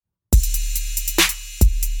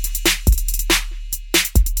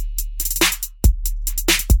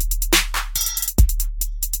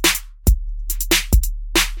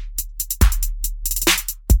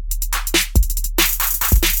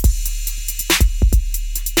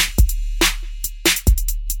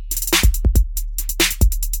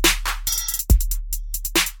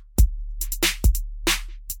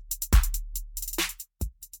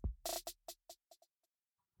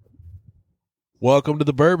Welcome to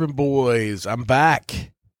the Bourbon Boys. I'm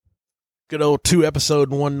back. Good old 2-episode,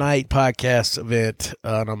 1-night podcast event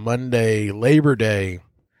on a Monday, Labor Day.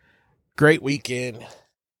 Great weekend.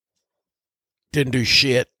 Didn't do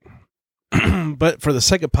shit. But for the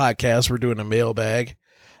second podcast, we're doing a mailbag.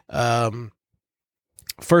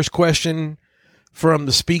 First question from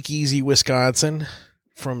the Speakeasy, Wisconsin,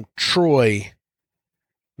 from Troy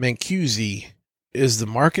Mancusi. Is the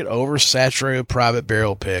market oversaturated with private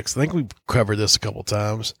barrel picks? I think we've covered this a couple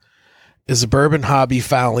times. Is the bourbon hobby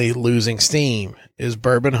finally losing steam? Is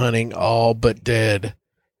bourbon hunting all but dead?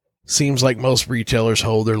 Seems like most retailers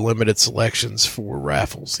hold their limited selections for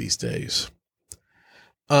raffles these days.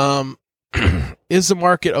 Is the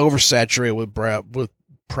market oversaturated with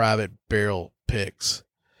private barrel picks?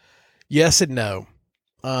 Yes and no.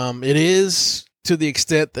 It is to the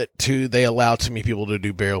extent that they allow too many people to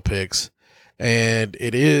do barrel picks. And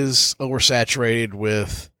it is oversaturated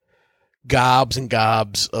with gobs and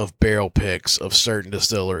gobs of barrel picks of certain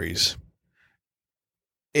distilleries.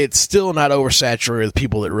 It's still not oversaturated with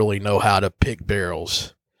people that really know how to pick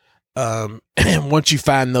barrels. And once you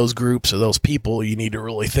find those groups or those people, you need to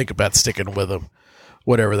really think about sticking with them,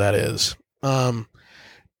 whatever that is.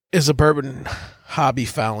 Is the bourbon hobby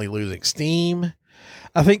finally losing steam?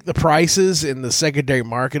 I think the prices in the secondary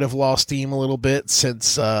market have lost steam a little bit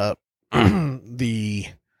since the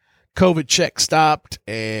COVID check stopped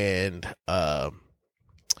and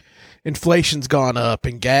inflation's gone up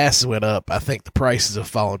and gas went up. I think the prices have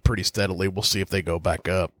fallen pretty steadily. We'll see if they go back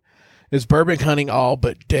up. Is bourbon hunting all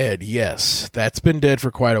but dead? Yes, that's been dead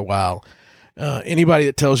for quite a while. Anybody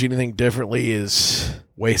that tells you anything differently is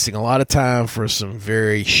wasting a lot of time for some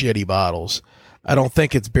very shitty bottles. I don't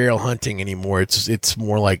think it's barrel hunting anymore. It's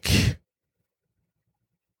more like,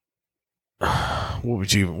 what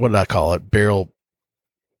did I call it? Barrel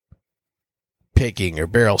picking or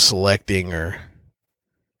barrel selecting, or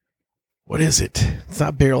what is it? It's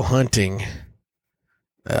not barrel hunting.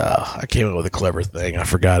 I came up with a clever thing. I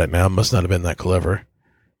forgot it now. It must not have been that clever.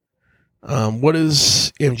 What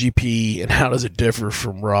is MGP and how does it differ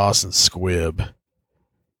from Ross and Squibb?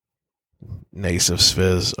 Nace of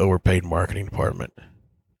Sviz overpaid marketing department.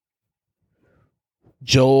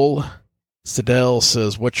 Joel Sidell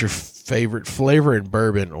says, what's your favorite flavor in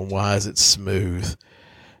bourbon and why is it smooth?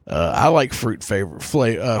 I like fruit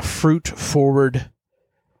forward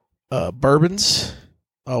bourbons.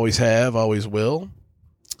 Always have, always will.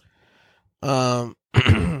 Now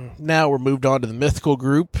we're moved on to the Mythical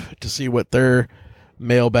group to see what their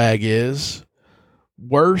mailbag is.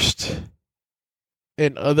 Worst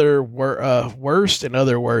and other worst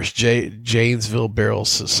Janesville Barrel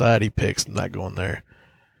Society picks. I'm not going there.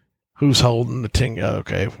 Who's holding the 10?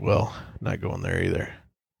 Okay, well, not going there either.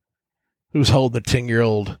 Who's holding the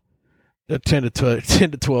 10-year-old, the 10 to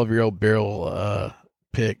 12-year-old barrel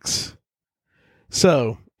picks?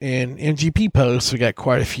 So in MGP posts, we got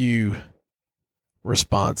quite a few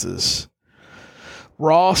responses.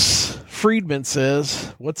 Ross Friedman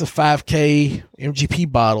says, what's a 5K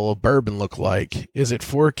MGP bottle of bourbon look like? Is it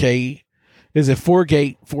 4K? Is it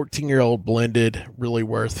 4-gate 14-year-old blended really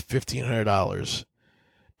worth $1,500?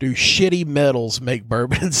 Do shitty metals make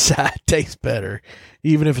bourbon inside taste better,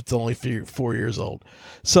 even if it's only 4 years old?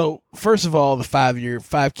 So, first of all, the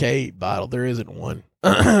 5K bottle, there isn't one.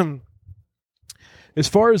 As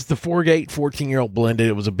far as the 4-gate 14-year-old blended,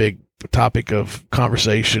 it was a big topic of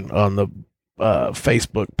conversation on the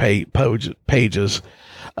Facebook pages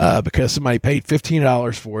because somebody paid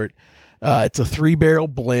 $15 for it. It's a 3-barrel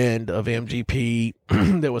blend of MGP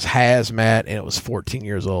that was hazmat, and it was 14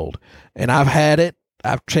 years old. And I've had it.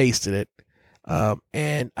 I've tasted it.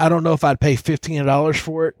 And I don't know if I'd pay $15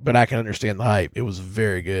 for it, but I can understand the hype. It was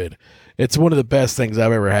very good. It's one of the best things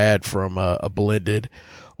I've ever had from a blended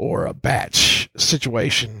or a batch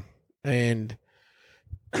situation. And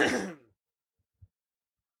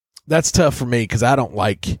that's tough for me because I don't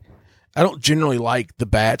generally like the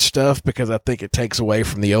batch stuff because I think it takes away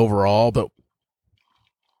from the overall. But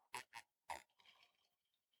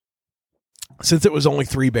since it was only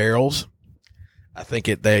 3 barrels, I think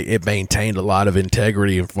it maintained a lot of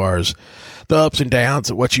integrity as far as the ups and downs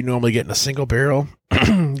of what you normally get in a single barrel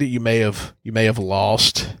that you may have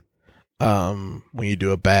lost when you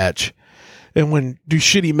do a batch. And when do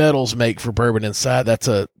shitty metals make for bourbon inside, that's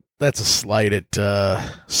a slight at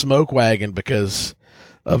Smoke Wagon because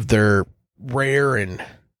of their rare and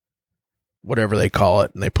whatever they call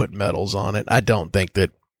it, and they put metals on it. I don't think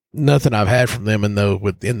that nothing I've had from them in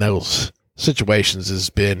those situations has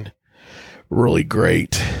been really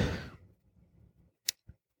great.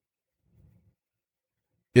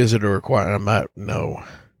 Is it a requirement? No.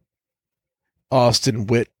 Austin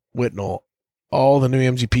Whitnell. all the new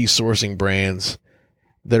MGP sourcing brands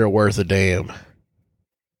that are worth a damn.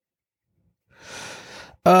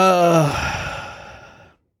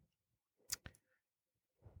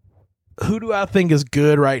 Who do I think is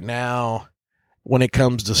good right now when it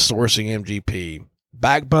comes to sourcing MGP?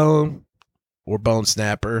 Backbone or Bone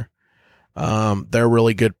Snapper. They're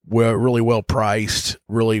really good, really well priced,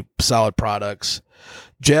 really solid products.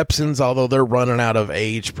 Jepson's, although they're running out of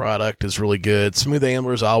aged product, is really good. Smooth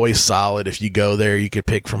Ambler is always solid. If you go there, you could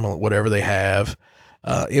pick from whatever they have.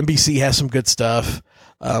 NBC has some good stuff.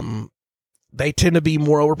 They tend to be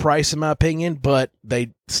more overpriced in my opinion, but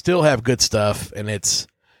they still have good stuff, and it's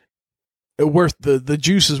worth the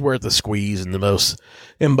juice is worth the squeeze in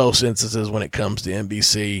most instances when it comes to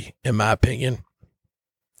NBC, in my opinion.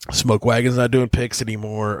 Smoke Wagon's not doing picks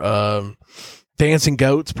anymore. Dancing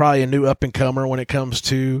Goat's probably a new up-and-comer when it comes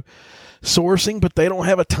to sourcing, but they don't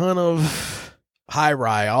have a ton of high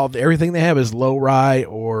rye. Everything they have is low rye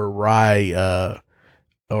or rye,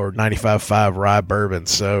 or 95.5 rye bourbon.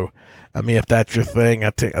 So, I mean, if that's your thing, I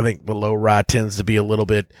think the low rye tends to be a little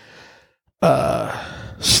bit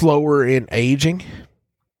slower in aging.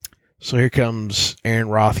 So here comes Aaron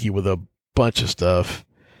Rothke with a bunch of stuff.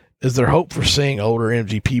 Is there hope for seeing older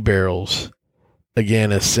MGP barrels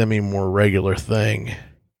again as more regular thing?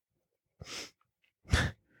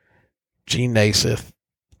 Gene Naismith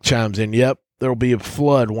chimes in, yep, there will be a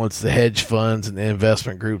flood once the hedge funds and the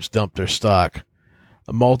investment groups dump their stock.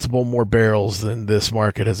 Multiple more barrels than this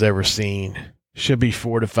market has ever seen. Should be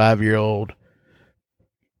 4 to 5 year old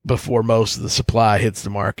before most of the supply hits the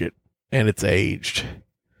market and it's aged.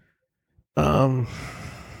 I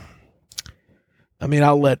mean,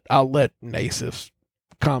 I'll let Naismith's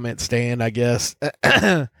comment stand, I guess.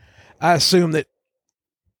 I assume that,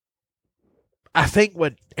 I think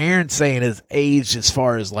what Aaron's saying is aged as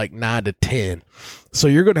far as like 9 to 10. So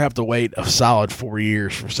you're going to have to wait a solid 4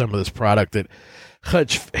 years for some of this product that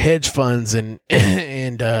hedge funds and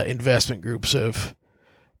investment groups have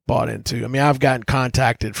bought into. I mean, I've gotten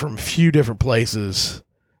contacted from a few different places,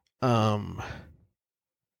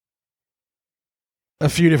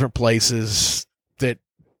 that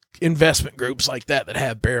investment groups like that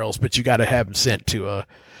have barrels, but you got to have them sent to an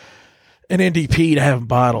NDP to have them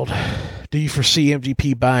bottled. Do you foresee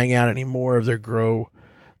MGP buying out any more of their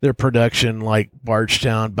production, like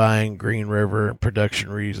Bardstown buying Green River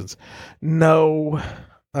production reasons? No,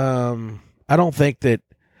 I don't think that.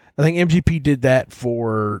 I think MGP did that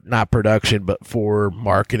for not production, but for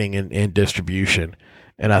marketing and distribution.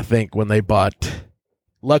 And I think when they bought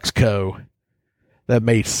Luxco, that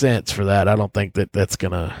made sense for that. I don't think that that's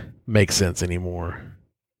going to make sense anymore.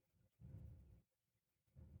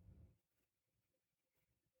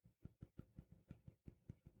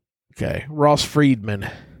 Okay, Ross Friedman.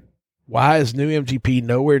 Why is new MGP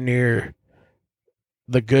nowhere near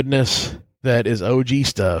the goodness that is OG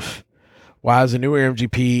stuff? Why is the newer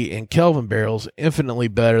MGP in Kelvin barrels infinitely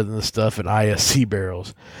better than the stuff in ISC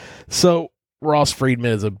barrels? So Ross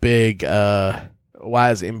Friedman is a big, why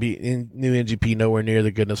is new MGP nowhere near the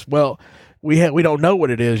goodness? Well, we don't know what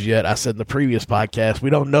it is yet. I said in the previous podcast, we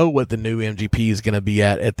don't know what the new MGP is going to be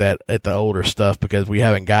at the older stuff, because we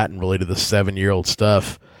haven't gotten really to the 7-year-old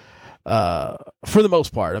stuff. For the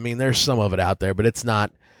most part. I mean, there's some of it out there, but it's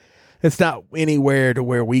not anywhere to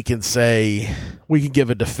where we can say, we can give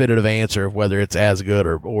a definitive answer of whether it's as good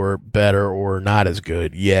or better or not as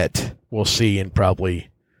good yet. We'll see in probably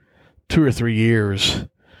 2 or 3 years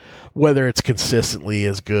whether it's consistently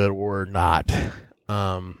as good or not.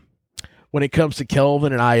 When it comes to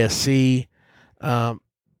Kelvin and ISC,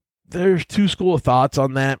 there's two schools of thoughts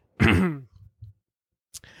on that.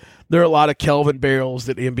 There are a lot of Kelvin barrels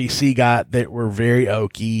that NBC got that were very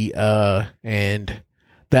oaky, and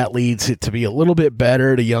that leads it to be a little bit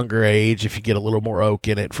better at a younger age if you get a little more oak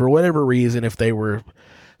in it. For whatever reason, if they were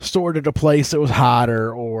stored at a place that was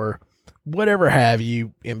hotter or whatever have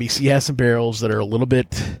you, NBC has some barrels that are a little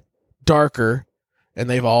bit darker, and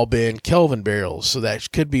they've all been Kelvin barrels. So that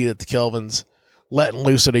could be that the Kelvin's letting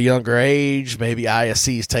loose at a younger age. Maybe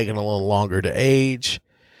ISC's taking a little longer to age.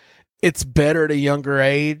 It's better at a younger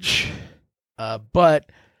age, but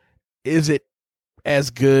is it as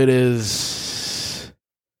good as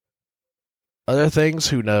other things?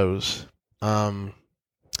 Who knows?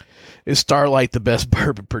 Is Starlight the best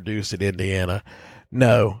bourbon produced in Indiana?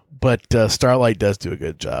 No, but Starlight does do a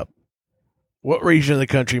good job. What region of the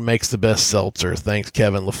country makes the best seltzer? Thanks,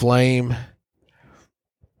 Kevin LaFlame.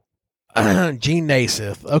 Gene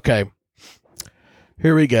Naismith. Okay,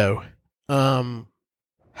 here we go.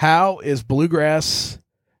 How is Bluegrass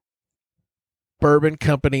Bourbon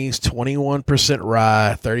Company's 21%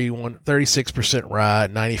 rye, 36% rye,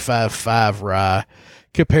 95.5 rye,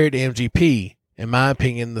 compared to MGP. In my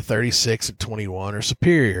opinion, the 36 and 21 are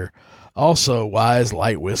superior. Also, why is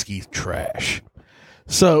light whiskey trash?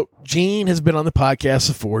 So, Gene has been on the podcast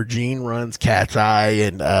before. Gene runs Cat's Eye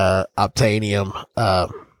and Optanium.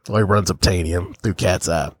 He runs Optanium through Cat's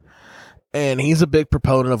Eye. And he's a big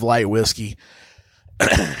proponent of light whiskey.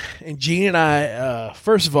 And Gene and I,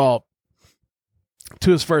 first of all,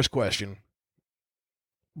 to his first question,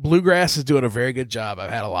 Bluegrass is doing a very good job. I've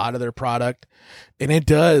had a lot of their product, and it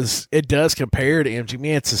does compare to MGP.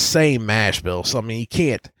 Man, it's the same mash bill. So, I mean, you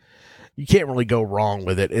can't really go wrong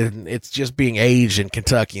with it. And it's just being aged in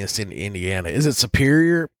Kentucky instead of Indiana. Is it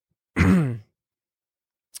superior?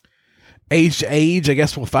 Age to age, I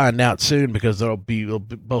guess we'll find out soon, because they'll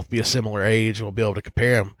both be a similar age, and we'll be able to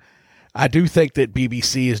compare them. I do think that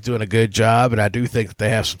BBC is doing a good job, and I do think that they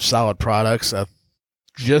have some solid products. I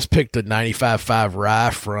just picked a 95.5 rye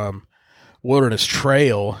from Wilderness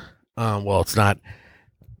Trail. Well, it's not,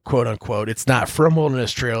 quote unquote, it's not from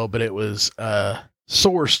Wilderness Trail, but it was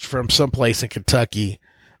sourced from someplace in Kentucky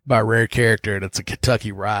by Rare Character, and it's a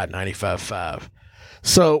Kentucky rye 95.5.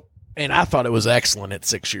 So, and I thought it was excellent at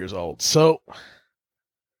 6 years old. So,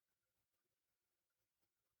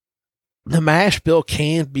 the mash bill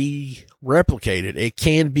can be replicated. It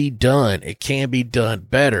can be done. It can be done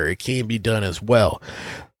better. It can be done as well.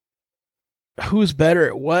 Who's better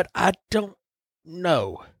at what? I don't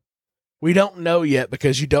know. We don't know yet,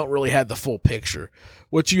 because you don't really have the full picture.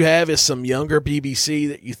 What you have is some younger BBC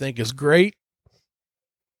that you think is great.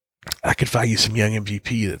 I could find you some young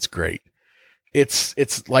MGP that's great.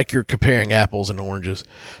 It's like you're comparing apples and oranges.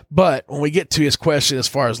 But when we get to his question as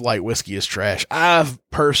far as light whiskey is trash, I've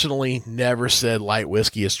personally never said light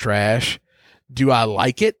whiskey is trash. Do I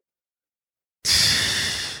like it?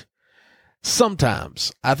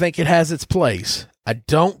 Sometimes. I think it has its place. I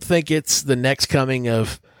don't think it's the next coming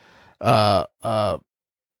of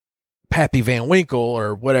Pappy Van Winkle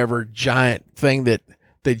or whatever giant thing that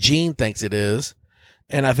Gene thinks it is.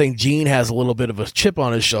 And I think Gene has a little bit of a chip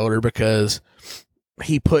on his shoulder because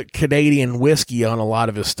he put Canadian whiskey on a lot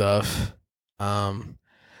of his stuff. I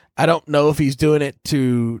don't know if he's doing it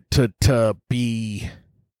to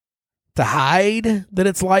hide that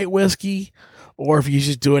it's light whiskey, or if he's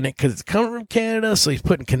just doing it because it's coming from Canada, so he's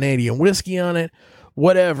putting Canadian whiskey on it.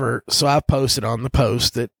 Whatever. So I posted on the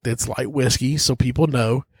post that it's light whiskey, so people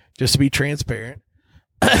know, just to be transparent.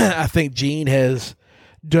 I think Gene has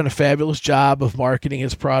done a fabulous job of marketing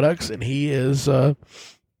his products, and he is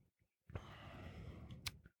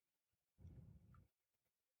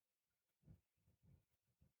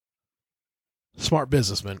smart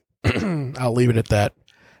businessman. I'll leave it at that.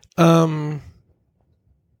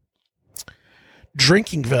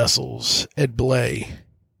 Drinking vessels at Blay.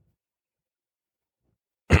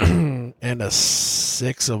 And a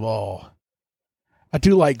 6 of all. I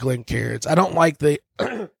do like Glencairns. I don't like the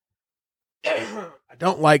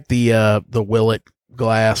Willet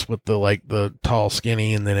glass with the tall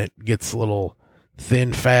skinny, and then it gets a little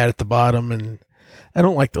thin fat at the bottom, and I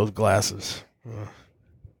don't like those glasses.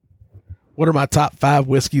 What are my top 5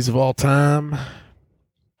 whiskeys of all time?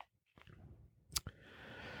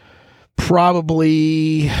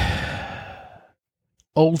 Probably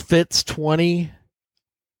Old Fitz 20.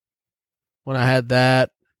 When I had that,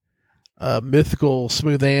 Mythical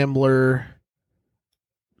Smooth Ambler,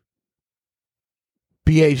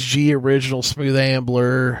 BHG Original Smooth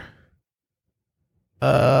Ambler,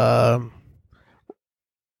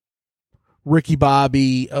 Ricky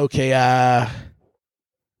Bobby OKI,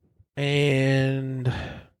 and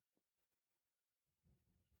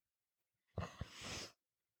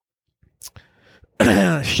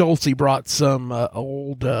Schultze brought some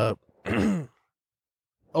old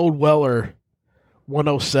Weller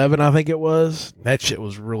 107, I think it was. That shit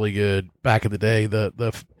was really good back in the day.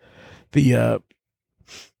 The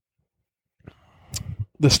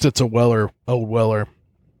Stitzel Weller, old Weller.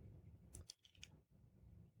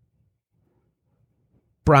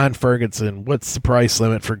 Brian Ferguson, what's the price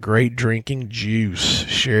limit for great drinking juice?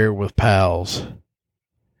 Share with pals.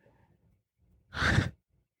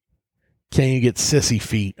 Can you get Sissy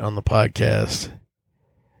Feet on the podcast?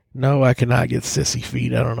 No, I cannot get Sissy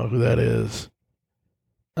Feet. I don't know who that is.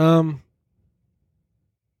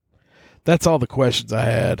 That's all the questions I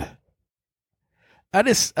had. I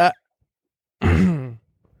just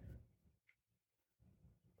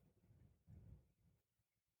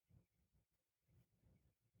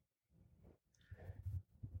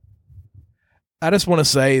want to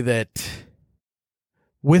say that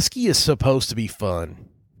whiskey is supposed to be fun.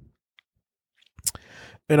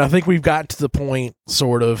 And I think we've gotten to the point,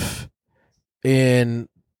 sort of, in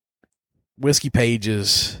Whiskey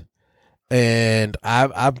Pages, and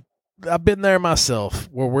I've been there myself,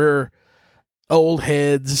 where we're old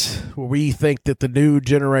heads, where we think that the new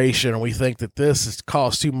generation, we think that this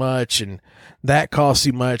costs too much and that costs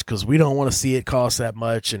too much because we don't want to see it cost that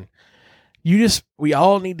much. And we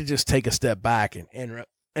all need to just take a step back and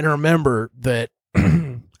remember that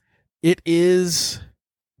it is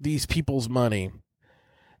these people's money.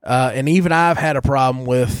 And even I've had a problem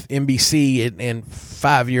with NBC and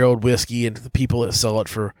 5-year-old whiskey and the people that sell it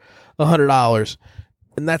for $100.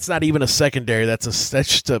 And that's not even a secondary. That's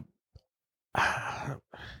just a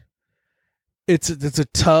it's a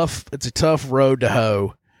tough road to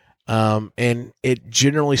hoe. And it,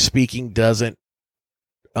 generally speaking, doesn't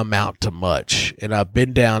amount to much. And I've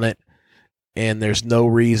been down it, and there's no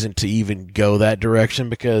reason to even go that direction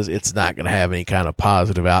because it's not going to have any kind of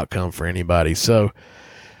positive outcome for anybody. So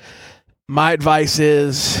my advice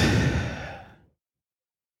is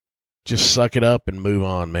just suck it up and move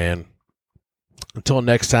on, man. Until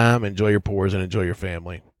next time, enjoy your pours and enjoy your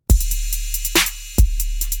family.